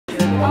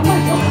Oh my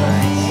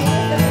gosh.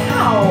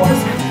 Ow.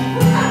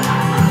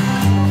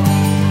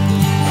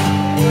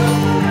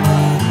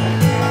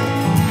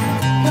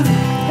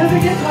 Does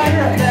it get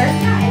lighter up there?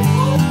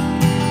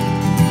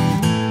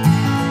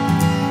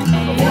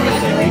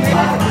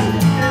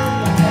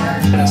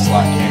 In a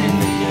slot canyon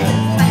that you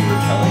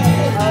were telling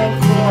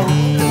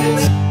me.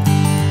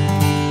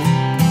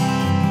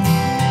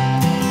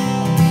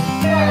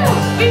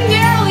 We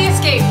narrowly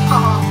escaped.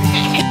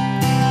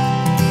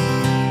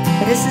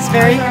 This is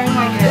very beautiful.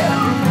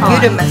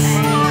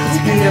 It's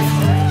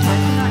beautiful.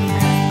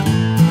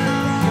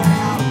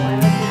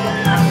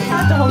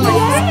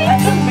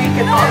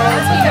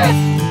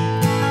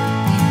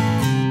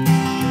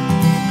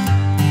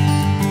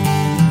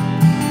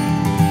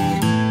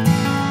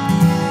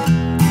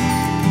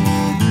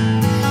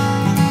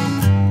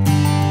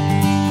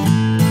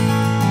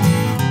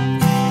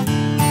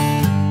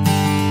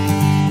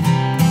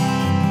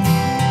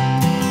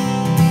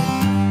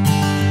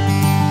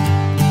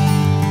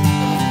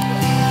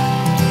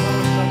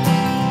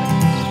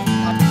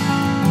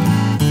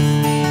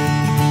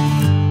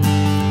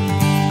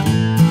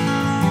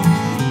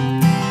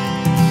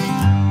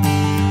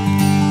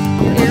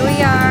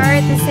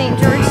 The St.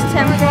 George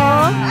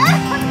Temple.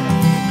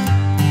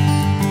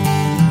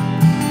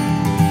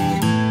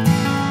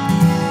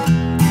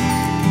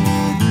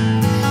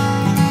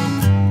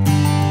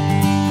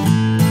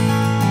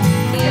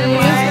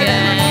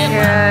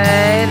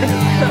 Good.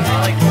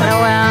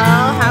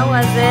 Noelle, how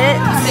was it?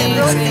 Awesome.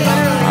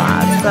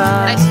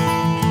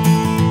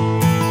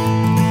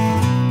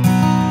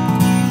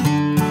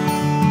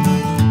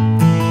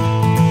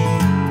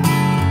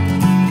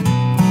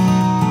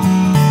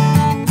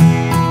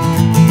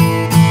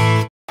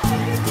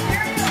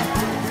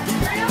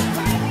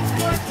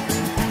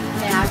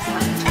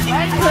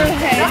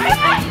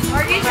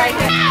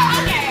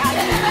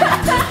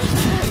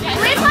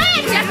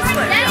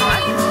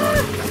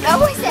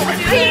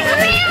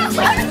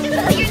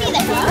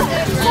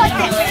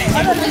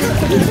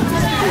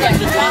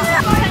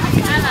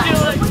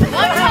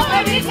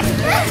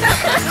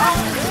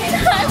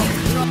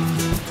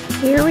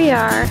 Here we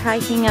are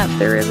hiking up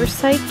the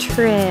Riverside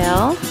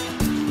Trail.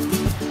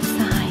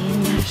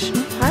 Zion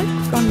National Park.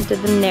 We're going to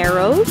the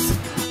Narrows.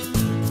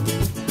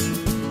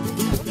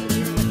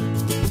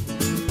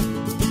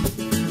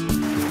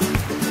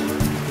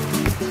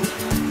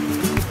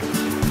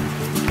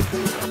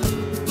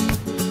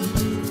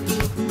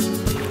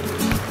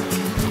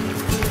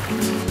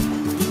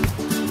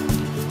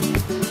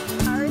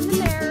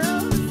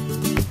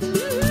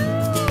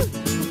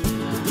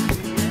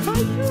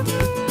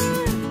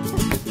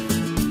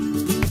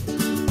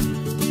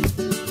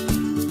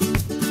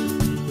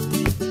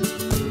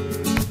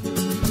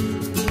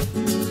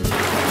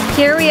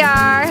 Here we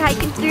are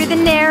hiking through the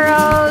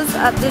Narrows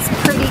up this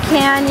pretty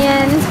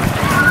canyon.